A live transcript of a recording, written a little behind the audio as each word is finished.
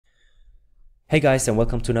Hey guys, and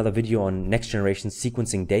welcome to another video on next generation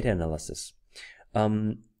sequencing data analysis.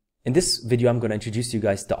 In this video, I'm going to introduce you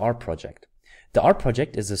guys the R project. The R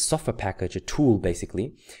project is a software package, a tool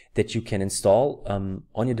basically, that you can install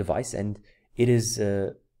on your device, and it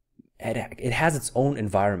has its own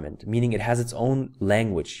environment, meaning it has its own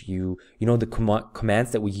language. You know the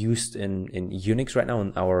commands that we used in Unix right now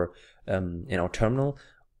in our terminal.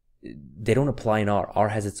 They don't apply in R. R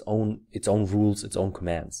has its own rules, its own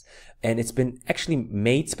commands. And it's been actually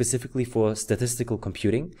made specifically for statistical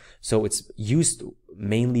computing. So it's used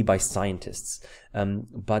mainly by scientists.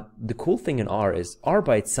 But the cool thing in R is R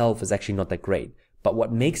by itself is actually not that great. But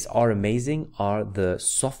what makes R amazing are the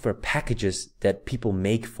software packages that people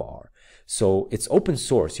make for R. So it's open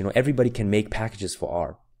source. Everybody can make packages for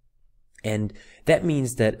R. And that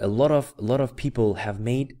means that a lot of people have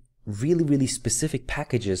made really specific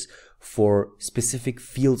packages for specific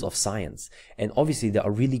fields of science. And obviously there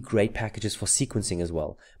are really great packages for sequencing as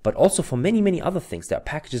well, but also for many other things. There are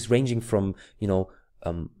packages ranging from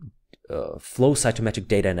flow cytometric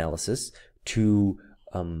data analysis to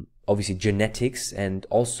obviously genetics, and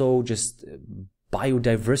also just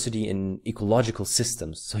biodiversity in ecological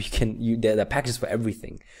systems. So there are packages for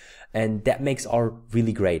everything. And that makes R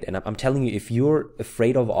really great. And I'm telling you, if you're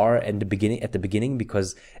afraid of R at the beginning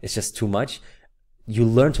because it's just too much, you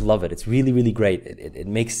learn to love it. It's really great. It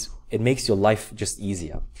makes your life just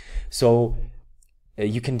easier. So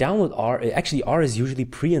you can download R. Actually, R is usually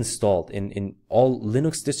pre-installed in all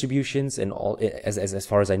Linux distributions, and all as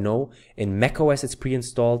far as I know. In macOS it's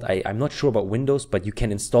pre-installed. I'm not sure about Windows, but you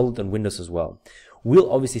can install it on Windows as well.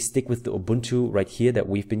 We'll obviously stick with the Ubuntu right here that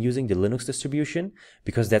we've been using, the Linux distribution,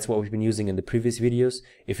 because that's what we've been using in the previous videos.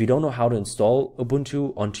 If you don't know how to install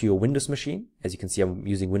Ubuntu onto your Windows machine, as you can see, I'm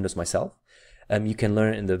using Windows myself, you can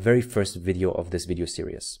learn in the very first video of this video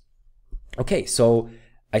series. Okay, so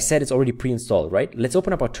I said it's already pre-installed, right? Let's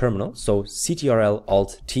open up our terminal. So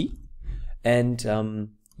Ctrl-Alt-T, and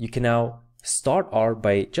you can now start R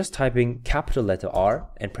by just typing capital letter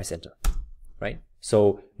R and press enter, right?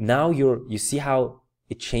 So now you see how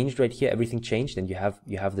it changed right here. Everything changed, and you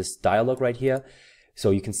have this dialog right here.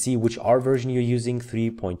 So you can see which R version you're using,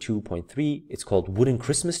 3.2.3. It's called Wooden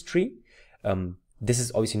Christmas Tree. This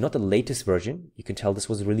is obviously not the latest version. You can tell this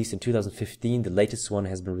was released in 2015. The latest one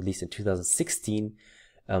has been released in 2016,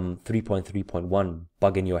 3.3.1,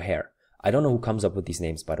 Bug in Your Hair. I don't know who comes up with these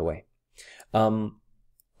names, by the way. All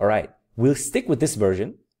right, we'll stick with this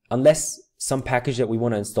version unless some package that we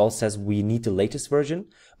want to install says we need the latest version.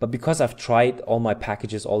 But because I've tried all my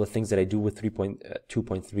packages, all the things that I do with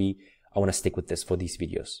 3.2.3, I want to stick with this for these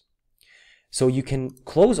videos. So you can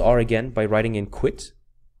close R again by writing in quit,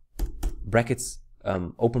 brackets,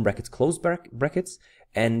 open brackets, close brackets,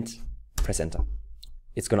 and press enter.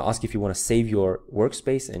 It's going to ask if you want to save your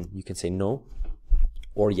workspace, and you can say no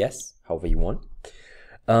or yes, however you want.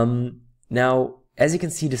 Now, as you can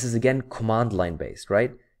see, this is again command line based,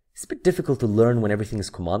 right? It's a bit difficult to learn when everything is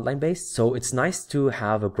command line based, so it's nice to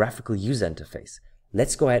have a graphical user interface.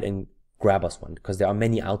 Let's go ahead and grab us one, because there are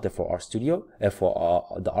many out there for RStudio,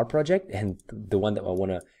 the R project, and the one that I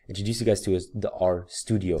want to introduce you guys to is the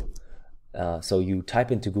RStudio. So you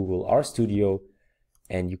type into Google RStudio,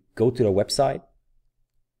 and you go to the website.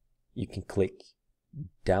 You can click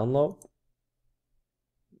download.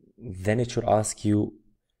 Then it should ask you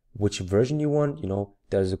which version you want.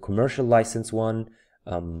 There's a commercial license one.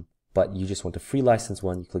 But you just want a free license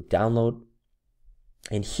one. You click download,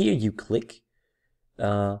 and here you click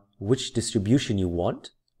which distribution you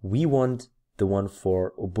want. We want the one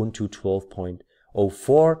for Ubuntu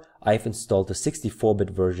 12.04. I've installed the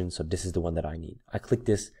 64-bit version, so this is the one that I need. I click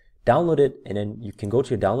this, download it, and then you can go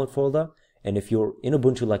to your download folder, and if you're in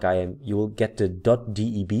Ubuntu like I am, you will get the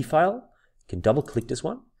 .deb file. You can double click this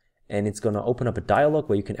one, and it's going to open up a dialog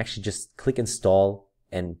where you can actually just click install,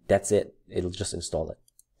 and that's it. It'll just install it.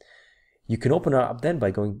 You can open it up then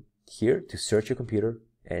by going here to search your computer,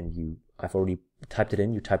 and I've already typed it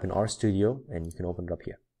in. You type in RStudio, and you can open it up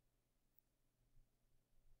here.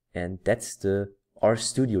 And that's the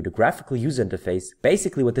RStudio, the graphical user interface.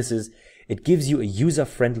 Basically what this is, it gives you a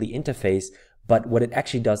user-friendly interface, but what it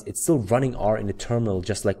actually does, it's still running R in the terminal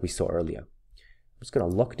just like we saw earlier. I'm just going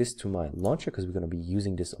to lock this to my launcher because we're going to be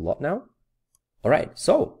using this a lot now. All right,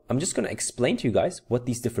 so I'm just going to explain to you guys what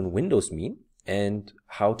these different windows mean and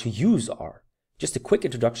how to use R. Just a quick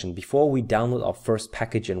introduction before we download our first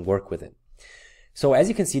package and work with it. So as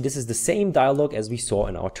you can see, this is the same dialog as we saw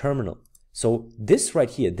in our terminal. So this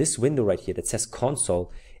right here, this window right here that says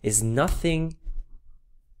console is nothing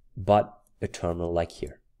but a terminal like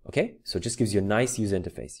here. Okay, so it just gives you a nice user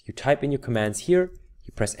interface. You type in your commands here,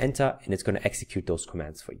 you press enter, and it's going to execute those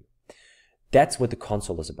commands for you. That's what the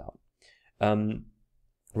console is about.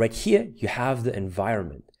 Right here, you have the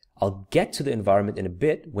environment. I'll get to the environment in a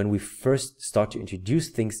bit when we first start to introduce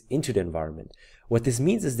things into the environment. What this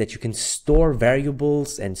means is that you can store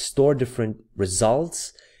variables and store different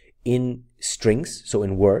results in strings, so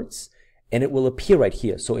in words, and it will appear right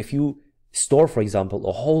here. So if you store, for example,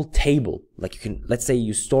 a whole table, like you can, let's say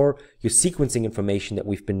you store your sequencing information that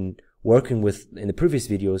we've been working with in the previous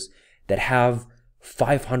videos that have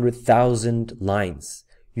 500,000 lines.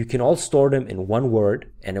 You can all store them in one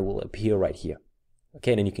word and it will appear right here.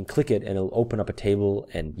 Okay, and then you can click it and it'll open up a table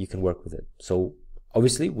and you can work with it. So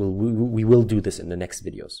obviously we will do this in the next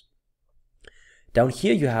videos. Down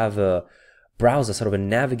here you have a browser, sort of a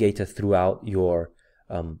navigator throughout your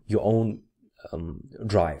own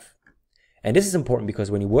drive. And this is important because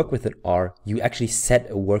when you work with an R, you actually set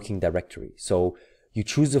a working directory. So you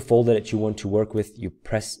choose the folder that you want to work with, you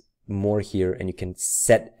press more here, and you can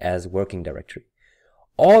set as working directory.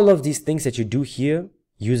 All of these things that you do here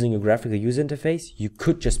using a graphical user interface, you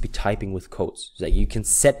could just be typing with codes. So you can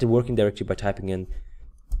set the working directory by typing in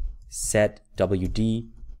set wd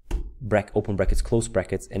open brackets, close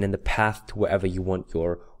brackets, and then the path to wherever you want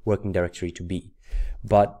your working directory to be.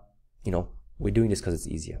 But, you know, we're doing this because it's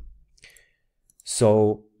easier.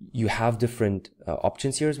 So you have different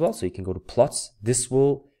options here as well. So you can go to plots. This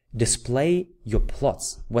will display your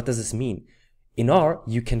plots. What does this mean? In R,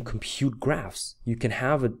 you can compute graphs. You can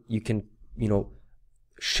have it, you know,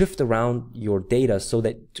 shift around your data so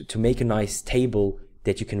that to make a nice table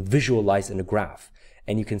that you can visualize in a graph.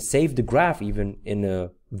 And you can save the graph even in a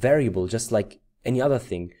variable, just like any other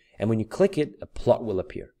thing. And when you click it, a plot will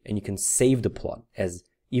appear. And you can save the plot as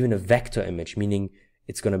even a vector image, meaning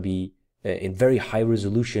it's going to be in very high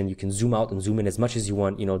resolution. You can zoom out and zoom in as much as you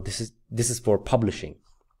want. You know, this is for publishing,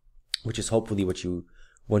 which is hopefully what you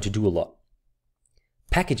want to do a lot.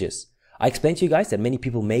 Packages. I explained to you guys that many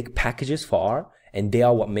people make packages for R, and they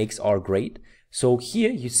are what makes R great. So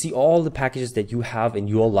here you see all the packages that you have in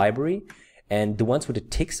your library, and the ones with the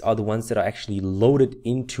ticks are the ones that are actually loaded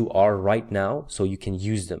into R right now, so you can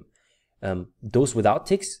use them. Those without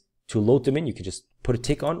ticks, to load them in, you can just put a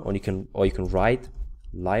tick on, or you can write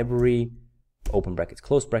library, open brackets,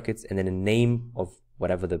 close brackets, and then a name of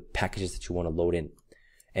whatever the packages that you want to load in.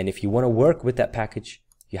 And if you want to work with that package,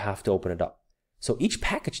 you have to open it up. So each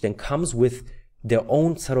package then comes with their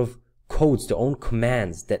own sort of codes, their own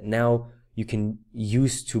commands that now you can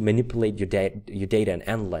use to manipulate your data and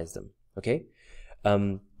analyze them. Okay,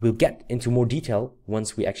 we'll get into more detail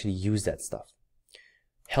once we actually use that stuff.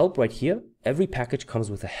 Help right here, every package comes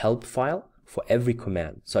with a help file for every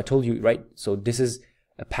command. So I told you, right? So this is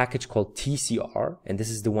a package called TCR, and this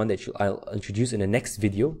is the one that I'll introduce in the next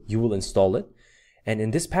video. You will install it. And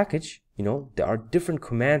in this package, you know, there are different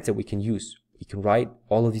commands that we can use. You can write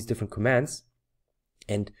all of these different commands,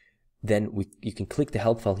 and then you can click the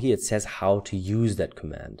help file here. It says how to use that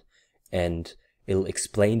command, and it'll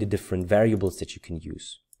explain the different variables that you can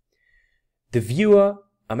use. The viewer,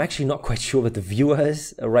 I'm actually not quite sure what the viewer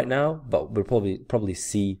is right now, but we'll probably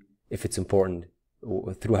see if it's important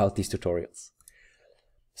throughout these tutorials.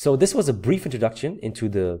 So this was a brief introduction into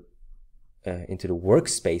the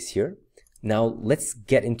workspace here. Now let's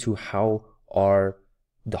get into how our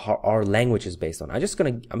language is based on. I'm just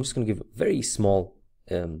gonna give very small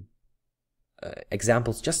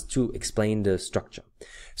examples just to explain the structure.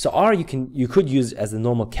 So R you could use as a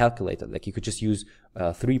normal calculator. Like you could just use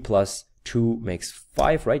 3 plus 2 makes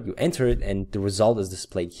 5, right? You enter it and the result is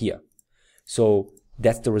displayed here. So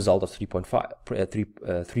that's the result of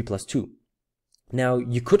 3.5, 3 plus 2. Now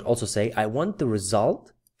you could also say I want the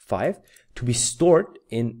result 5 to be stored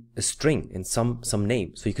in a string, in some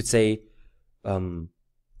name. So you could say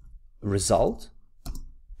result,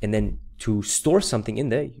 and then to store something in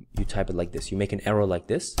there, you type it like this. You make an arrow like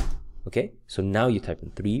this. Okay, so now you type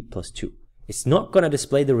in 3 plus 2. It's not going to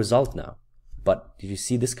display the result now, but did you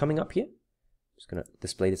see this coming up here? I'm just going to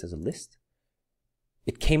display this as a list.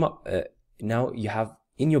 It came up. Now you have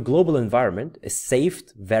in your global environment a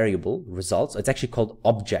saved variable results. It's actually called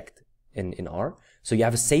object in R. So you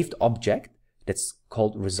have a saved object that's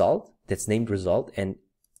called result, that's named result, and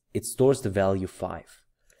it stores the value 5.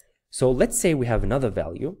 So let's say we have another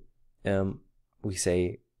value. We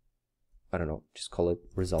say, I don't know, just call it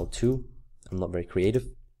result 2. I'm not very creative.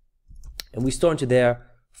 And we store into there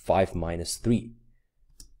 5 minus 3.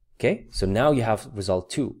 Okay, so now you have result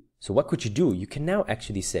 2. So what could you do? You can now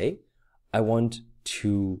actually say, I want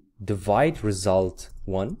to divide result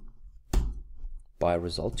 1 by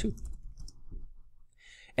result 2.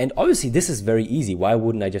 And obviously this is very easy. Why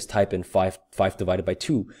wouldn't I just type in 5 divided by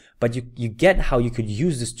 2? But you get how you could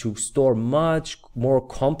use this to store much more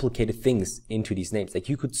complicated things into these names. Like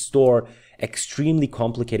you could store extremely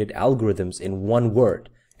complicated algorithms in one word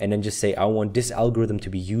and then just say, I want this algorithm to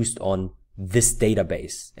be used on this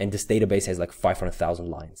database. And this database has like 500,000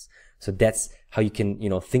 lines. So that's how you can,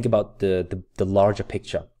 think about the larger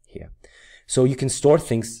picture here. So you can store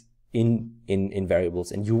things in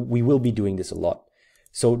variables, and we will be doing this a lot.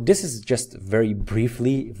 So this is just very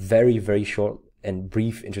briefly, very short and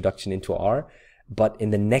brief introduction into R. But in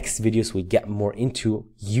the next videos, we get more into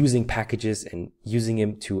using packages and using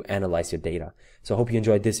them to analyze your data. So I hope you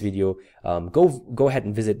enjoyed this video. Go ahead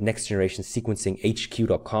and visit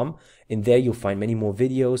nextgenerationsequencinghq.com. In there, you'll find many more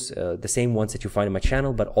videos, the same ones that you find on my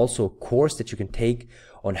channel, but also a course that you can take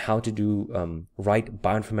on how to do write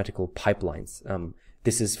bioinformatical pipelines.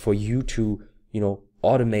 This is for you to,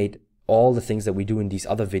 automate all the things that we do in these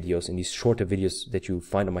other videos, in these shorter videos that you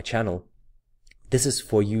find on my channel. This is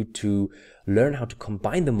for you to learn how to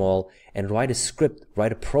combine them all and write a script,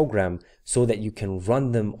 write a program so that you can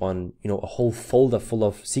run them on, a whole folder full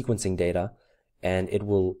of sequencing data, and it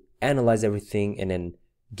will analyze everything and then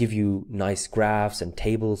give you nice graphs and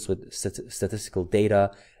tables with statistical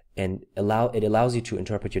data, and it allows you to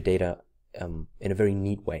interpret your data in a very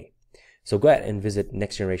neat way. So go ahead and visit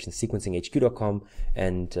nextgenerationsequencinghq.com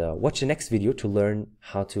and watch the next video to learn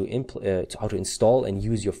how to install and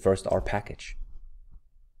use your first R package.